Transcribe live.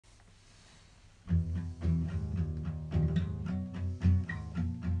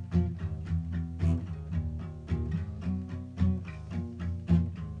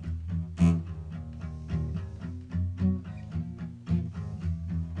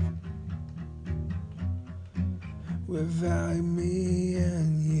without me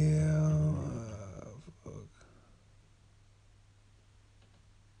and you.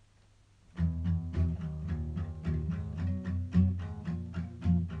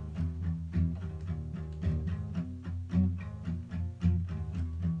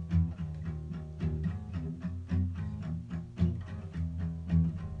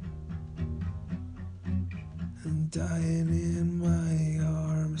 And dying in my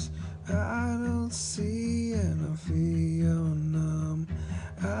arms, I don't see and I feel numb.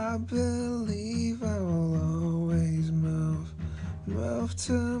 I believe I will always move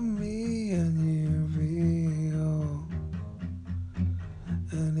to me and you feel.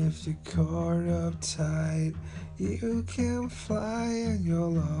 And if you're caught up tight, you can fly and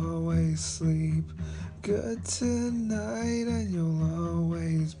you'll always sleep good tonight, and you'll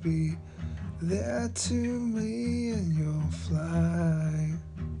always be there to me, and you'll fly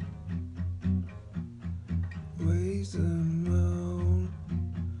ways unknown.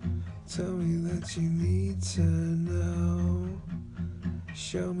 Tell me that you need to know.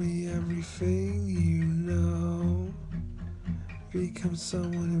 Show me everything you know. Become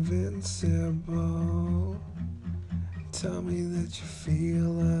someone invincible. Tell me that you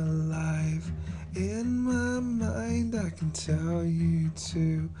feel alive. In my mind I can tell you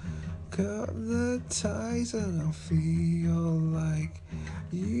to cut the ties, and I'll feel like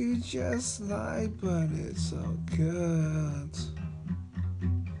you just lied, but it's all good.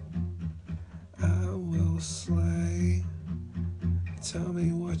 I will slay. Tell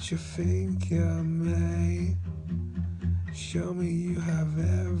me what you think of me. Show me you have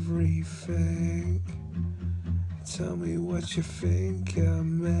everything. Tell me what you think of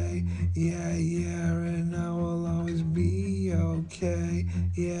me. Yeah, and I will always be okay.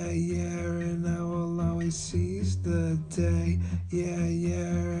 Yeah, and I will always seize the day. Yeah,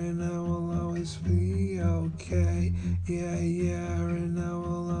 and I will always be okay. Yeah, and I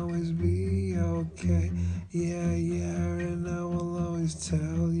will always be okay. Yeah, and I will always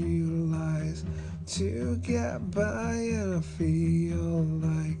tell you lies to get by, and I feel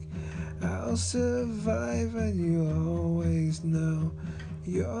like I'll survive, and you always know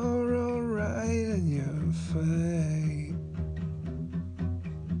you're alright and you're fine.